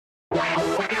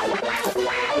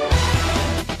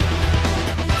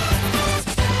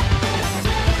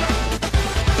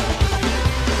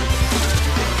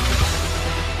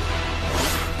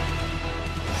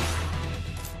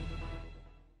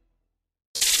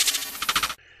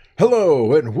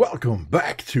Hello and welcome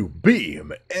back to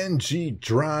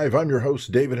BURNSIDE. I'm your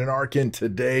host davidinark, and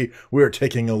today we're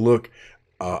taking a look,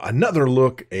 another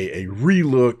look, a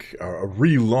relook, a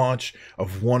relaunch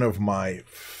of one of my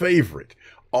favorite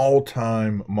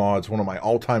all-time mods, one of my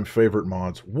all-time favorite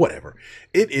mods, whatever.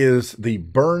 It is the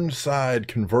Burnside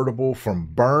convertible from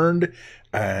Burned,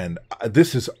 and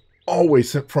this is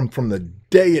always from the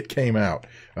day it came out.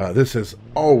 This has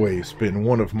always been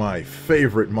one of my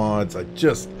favorite mods.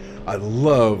 I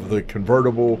love the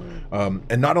convertible,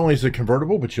 and not only is it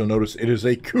convertible, but you'll notice it is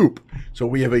a coupe. So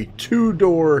we have a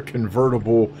two-door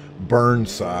convertible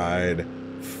Burnside.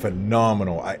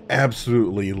 Phenomenal. I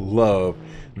absolutely love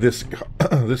this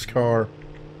this car.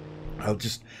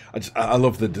 I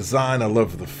love the design. I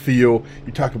love the feel.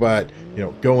 You talk about,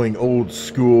 going old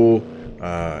school,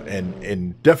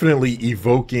 and definitely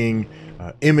evoking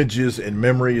images and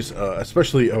memories,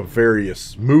 especially of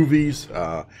various movies.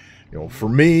 For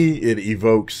me, it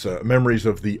evokes memories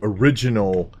of the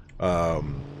original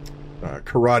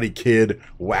Karate Kid,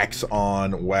 wax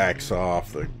on, wax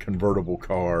off, the convertible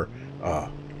car.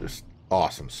 Just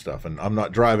awesome stuff. And I'm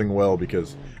not driving well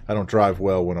because I don't drive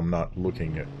well when I'm not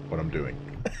looking at what I'm doing.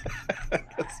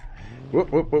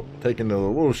 Whoop, whoop, whoop. Taking a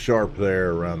little sharp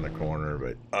there around the corner,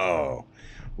 but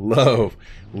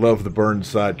love the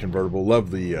Burnside convertible.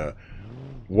 Love the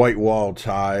white wall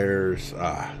tires.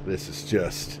 This is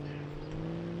just,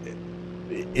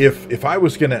 if I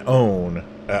was going to own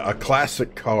a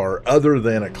classic car other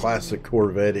than a classic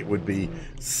Corvette, it would be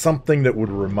something that would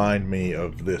remind me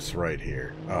of this right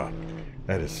here.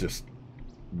 That is just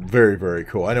very, very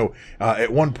cool. I know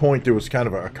at one point there was kind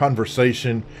of a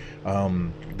conversation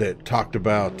that talked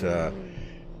about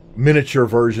miniature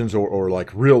versions or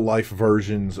like real life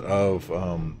versions of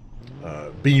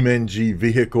BeamNG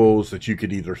vehicles that you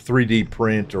could either 3D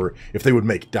print or if they would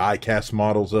make die cast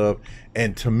models of.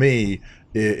 And to me,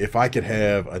 if I could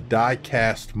have a die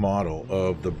cast model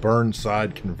of the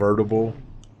Burnside convertible,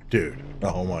 dude,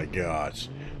 oh my gosh,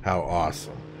 how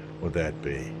awesome would that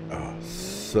be? Oh,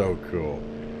 so cool.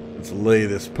 Let's lay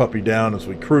this puppy down as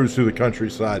we cruise through the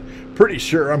countryside. Pretty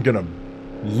sure I'm gonna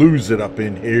lose it up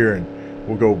in here and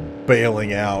we'll go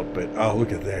bailing out, but oh,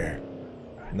 look at there.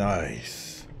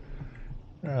 Nice.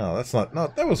 Oh,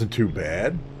 that wasn't too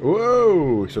bad.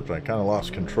 Whoa, except I kind of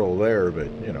lost control there, but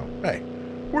hey,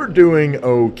 we're doing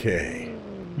okay.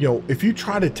 If you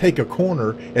try to take a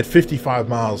corner at 55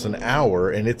 miles an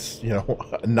hour and it's, a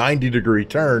 90-degree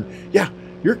turn, yeah,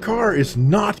 your car is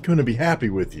not going to be happy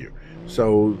with you.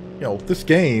 So, this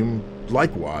game,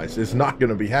 likewise, is not going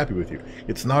to be happy with you.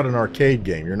 It's not an arcade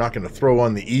game. You're not going to throw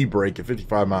on the e-brake at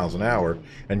 55 miles an hour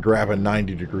and grab a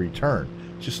 90-degree turn.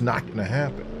 It's just not going to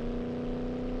happen.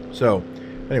 So,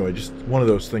 anyway, just one of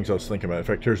those things I was thinking about. In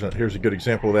fact, here's a good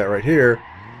example of that right here.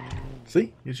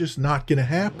 See? It's just not going to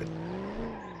happen.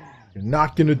 You're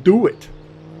not going to do it.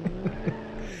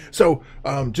 So,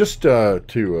 just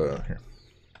to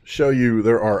show you,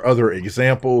 there are other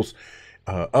examples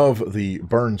of the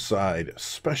Burnside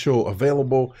special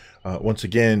available. Once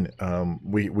again,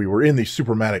 we were in the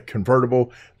Supermatic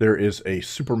convertible. There is a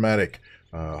Supermatic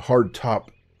hardtop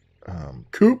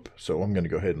coupe. So I'm going to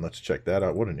go ahead and let's check that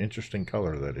out. What an interesting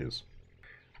color that is.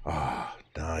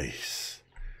 Nice.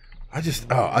 I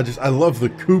love the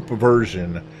coupe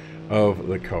version of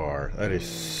the car. That is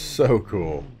so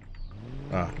cool.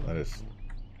 That is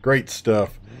great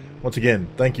stuff. Once again,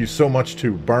 thank you so much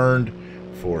to Burned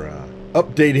for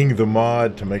updating the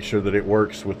mod to make sure that it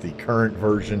works with the current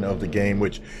version of the game,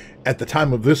 which at the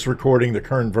time of this recording, the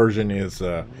current version is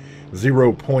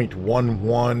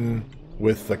 0.11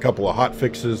 with a couple of hot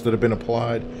fixes that have been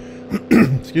applied.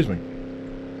 Excuse me.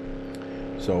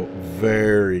 So,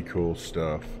 very cool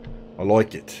stuff. I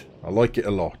like it. I like it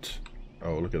a lot.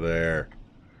 Oh, look at there.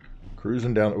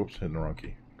 Cruising down... Oops, hitting the wrong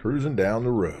key. Cruising down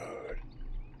the road.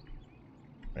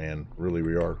 And really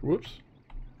we are... Whoops.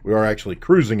 We are actually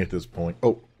cruising at this point.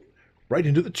 Oh, right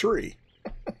into the tree.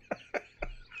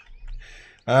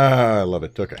 I love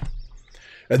it. Okay.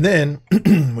 And then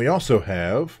we also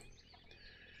have,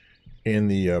 in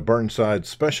the Burnside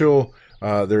special,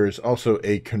 there is also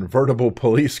a convertible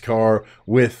police car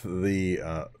with the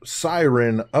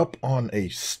siren up on a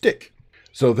stick.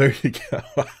 So there you go.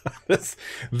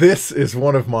 This is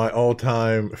one of my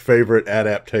all-time favorite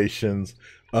adaptations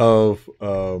of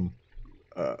the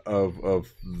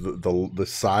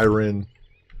siren.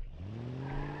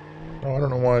 Oh, I don't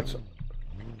know why it's...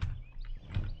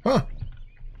 Huh.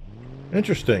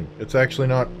 Interesting. It's actually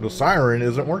not... The siren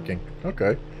isn't working.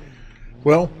 Okay.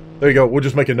 Well, there you go. We'll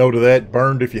just make a note of that.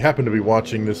 Burned, if you happen to be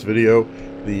watching this video,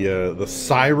 the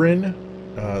siren,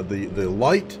 the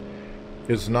light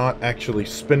is not actually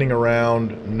spinning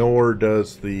around, nor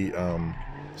does the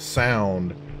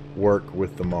sound work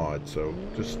with the mod. So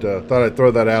just thought I'd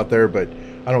throw that out there, but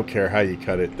I don't care how you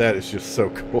cut it. That is just so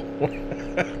cool.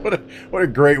 what a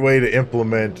great way to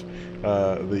implement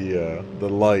the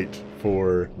light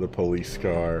for the police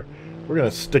car. We're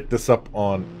gonna stick this up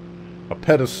on a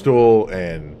pedestal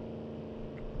and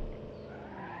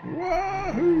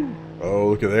wahoo! Oh,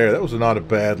 look at there. That was not a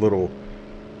bad little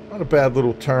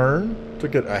turn.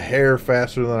 Took it a hair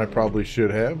faster than I probably should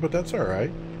have, but that's all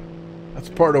right. That's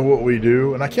part of what we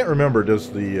do. And I can't remember, does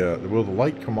will the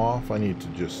light come off? I need to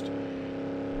just,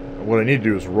 what I need to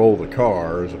do is roll the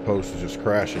car as opposed to just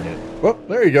crashing it. Oh,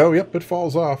 there you go. Yep, it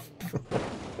falls off.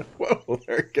 Whoa,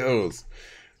 there it goes.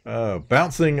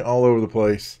 Bouncing all over the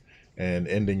place and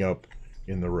ending up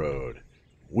in the road.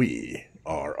 We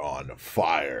are on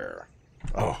fire.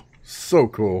 Oh, so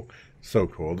cool. So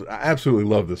cool. I absolutely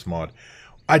love this mod.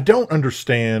 I don't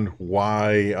understand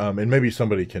why, and maybe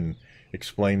somebody can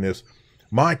explain this.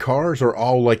 My cars are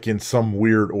all like in some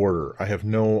weird order. I have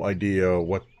no idea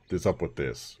what is up with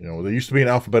this. You know, they used to be in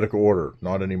alphabetical order,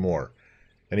 not anymore.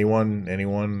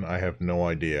 Anyone? I have no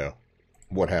idea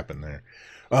what happened there.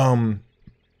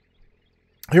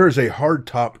 Here is a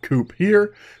hardtop coupe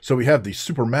here. So we have the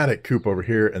Supermatic coupe over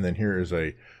here, and then here is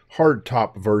a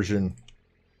hardtop version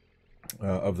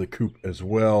of the coupe as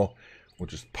well. We'll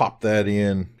just pop that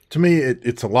in. To me,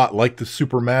 it's a lot like the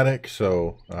Supermatic,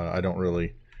 so I don't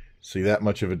really see that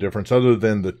much of a difference other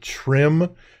than the trim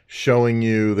showing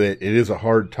you that it is a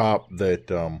hard top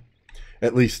that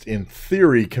at least in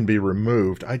theory can be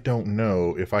removed. I don't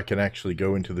know if I can actually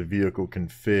go into the vehicle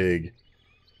config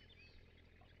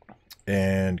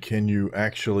and can you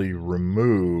actually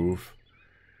remove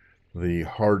the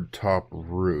hardtop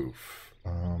roof.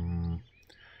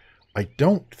 I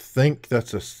don't think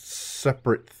that's a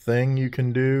separate thing you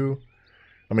can do.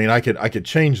 I mean, I could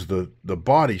change the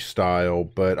body style,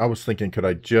 but I was thinking, could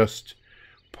I just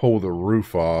pull the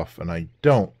roof off? And I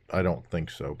don't think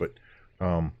so. But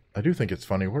I do think it's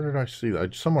funny. Where did I see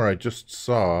that? Somewhere I just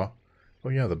saw. Oh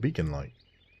yeah, the beacon light.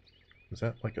 Is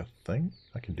that like a thing?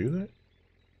 I can do that?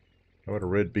 How about a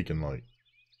red beacon light?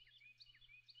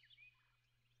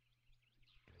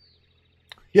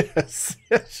 Yes,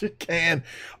 yes you can.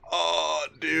 Oh,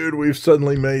 dude, we've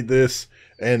suddenly made this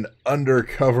an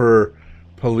undercover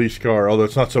police car. Although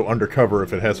it's not so undercover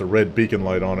if it has a red beacon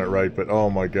light on it, right? But oh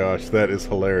my gosh, that is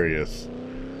hilarious.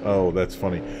 Oh, that's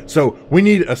funny. So we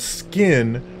need a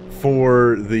skin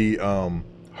for the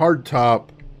hardtop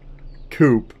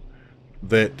coupe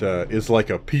that is like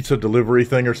a pizza delivery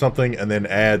thing or something, and then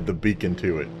add the beacon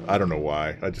to it. I don't know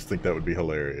why. I just think that would be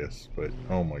hilarious. But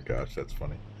oh my gosh, that's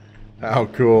funny. How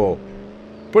cool.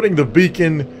 Putting the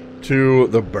beacon to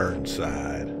the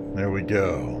Burnside. There we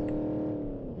go.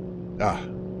 Ah.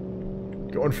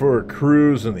 Going for a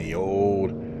cruise in the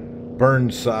old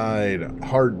Burnside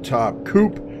hardtop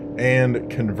coupe and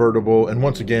convertible. And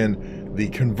once again, the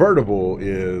convertible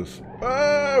is...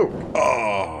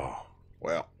 Oh!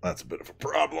 Well, that's a bit of a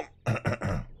problem.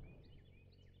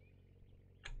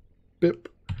 Bip.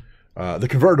 The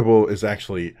convertible is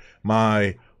actually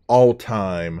my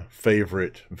all-time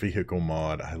favorite vehicle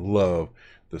mod. I love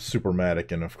the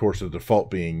Supermatic, and of course the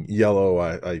default being yellow.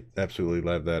 I absolutely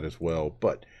love that as well.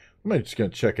 But I'm just going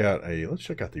to check out let's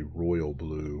check out the royal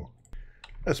blue.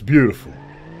 That's beautiful.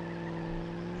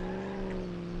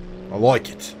 I like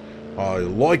it. I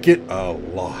like it a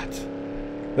lot.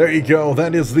 There you go.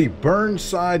 That is the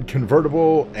Burnside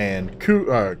convertible and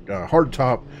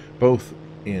hardtop, both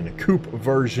in coupe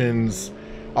versions.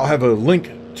 I'll have a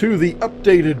link to the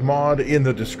updated mod in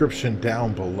the description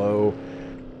down below.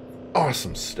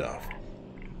 Awesome stuff.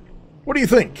 What do you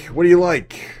think? What do you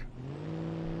like?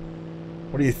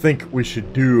 What do you think we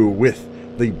should do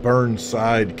with the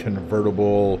Burnside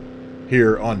convertible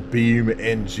here on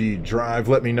BeamNG.drive?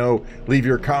 Let me know. Leave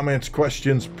your comments,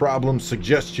 questions, problems,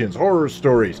 suggestions, horror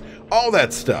stories, all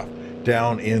that stuff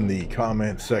down in the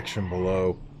comment section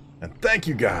below. And thank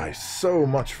you guys so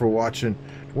much for watching.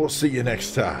 We'll see you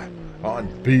next time on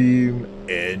BeamNG.drive.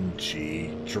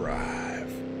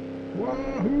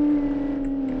 Wahoo!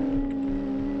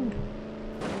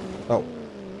 Oh,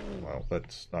 well,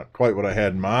 that's not quite what I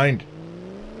had in mind.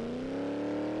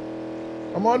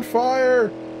 I'm on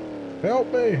fire!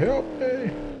 Help me, help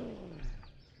me!